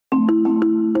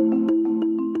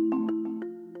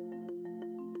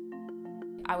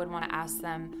would want to ask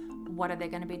them, what are they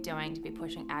going to be doing to be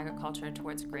pushing agriculture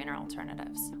towards greener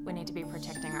alternatives? We need to be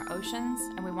protecting our oceans,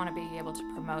 and we want to be able to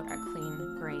promote our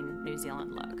clean, green New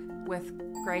Zealand look. With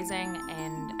grazing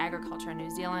and agriculture in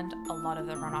New Zealand, a lot of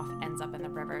the runoff ends up in the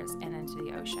rivers and into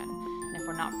the ocean. And if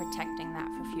we're not protecting that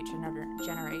for future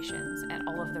generations and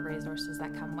all of the resources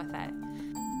that come with it,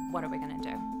 what are we going to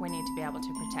do? We need to be able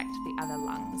to protect the other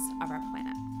lungs of our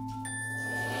planet.